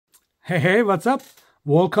Hey, what's up?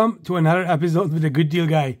 Welcome to another episode with the Good Deal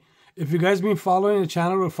Guy. If you guys been following the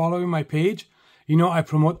channel or following my page, you know I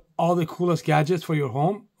promote all the coolest gadgets for your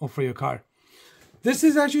home or for your car. This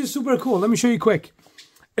is actually super cool. Let me show you quick.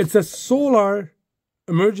 It's a solar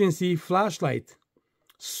emergency flashlight.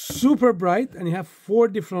 Super bright, and you have 4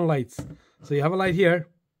 different lights. So you have a light here.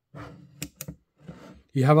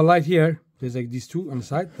 You have a light here. There's like these 2 on the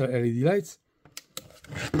side. They're LED lights.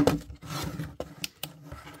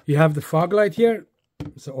 You have the fog light here.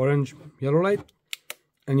 It's an orange yellow light.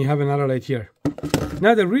 And you have another light here.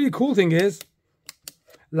 Now the really cool thing is,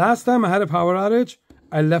 last time I had a power outage,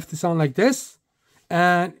 I left this on like this.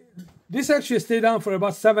 And this actually stayed on for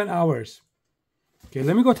about 7 hours. Okay,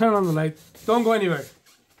 let me go turn on the light. Don't go anywhere.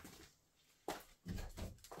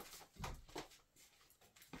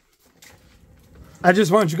 I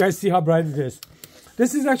just want you guys to see how bright it is.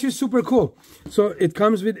 This is actually super cool. So it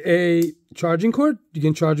comes with a charging cord. You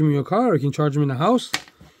can charge them in your car or you can charge them in the house.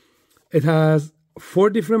 It has 4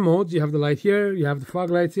 different modes. You have the light here, you have the fog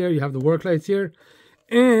lights here, you have the work lights here.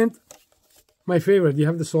 And my favorite, you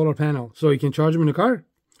have the solar panel. So you can charge them in the car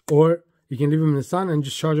or you can leave them in the sun and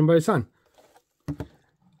just charge them by the sun.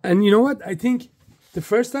 And you know what? I think the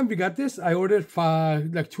first time we got this, I ordered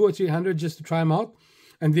like 200 or 300 just to try them out.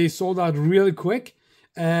 And they sold out really quick.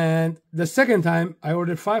 And the second time, I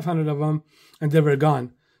ordered 500 of them and they were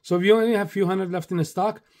gone. So we only have a few hundred left in the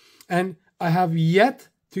stock. And I have yet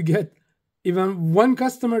to get even one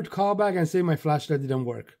customer to call back and say my flashlight didn't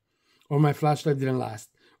work, or my flashlight didn't last,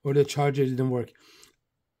 or the charger didn't work.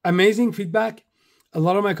 Amazing feedback. A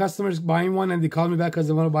lot of my customers buying one and they call me back because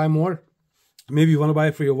they want to buy more. Maybe you want to buy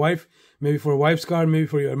it for your wife, maybe for a wife's car, maybe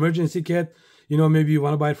for your emergency kit. You know, maybe you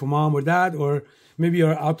want to buy it for mom or dad, or maybe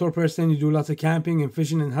you're an outdoor person, you do lots of camping and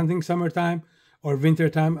fishing and hunting summertime or winter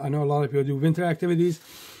time. I know a lot of people do winter activities.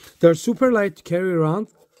 They're super light to carry around.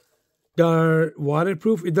 They're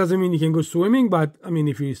waterproof. It doesn't mean you can go swimming, but I mean,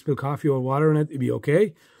 if you spill coffee or water on it, it'd be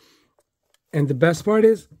okay. And the best part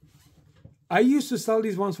is, I used to sell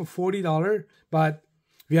these ones for $40, but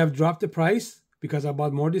we have dropped the price because I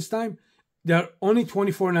bought more this time. They're only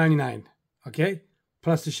 $24.99, okay?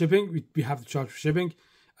 Plus the shipping, we have to charge for shipping.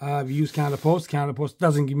 We use Canada Post. Canada Post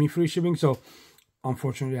doesn't give me free shipping, so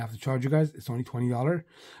unfortunately I have to charge you guys. It's only $20.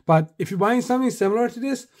 But if you're buying something similar to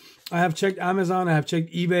this, I have checked Amazon, I have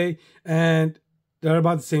checked eBay, and they're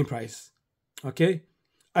about the same price. Okay?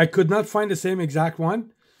 I could not find the same exact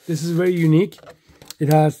one. This is very unique. It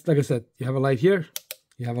has, like I said, you have a light here,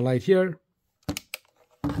 you have a light here,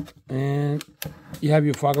 and you have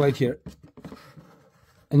your fog light here.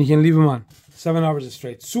 And you can leave them on 7 hours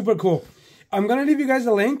straight. Super cool. I'm going to leave you guys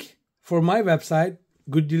a link for my website,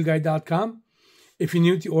 gooddealguy.com. If you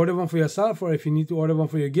need to order one for yourself or if you need to order one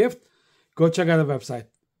for your gift, go check out the website.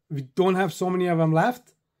 We don't have so many of them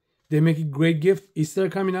left. They make a great gift. Easter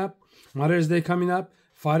coming up, Mother's Day coming up,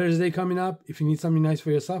 Father's Day coming up. If you need something nice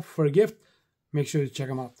for yourself for a gift, make sure to check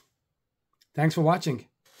them out. Thanks for watching.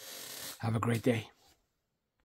 Have a great day.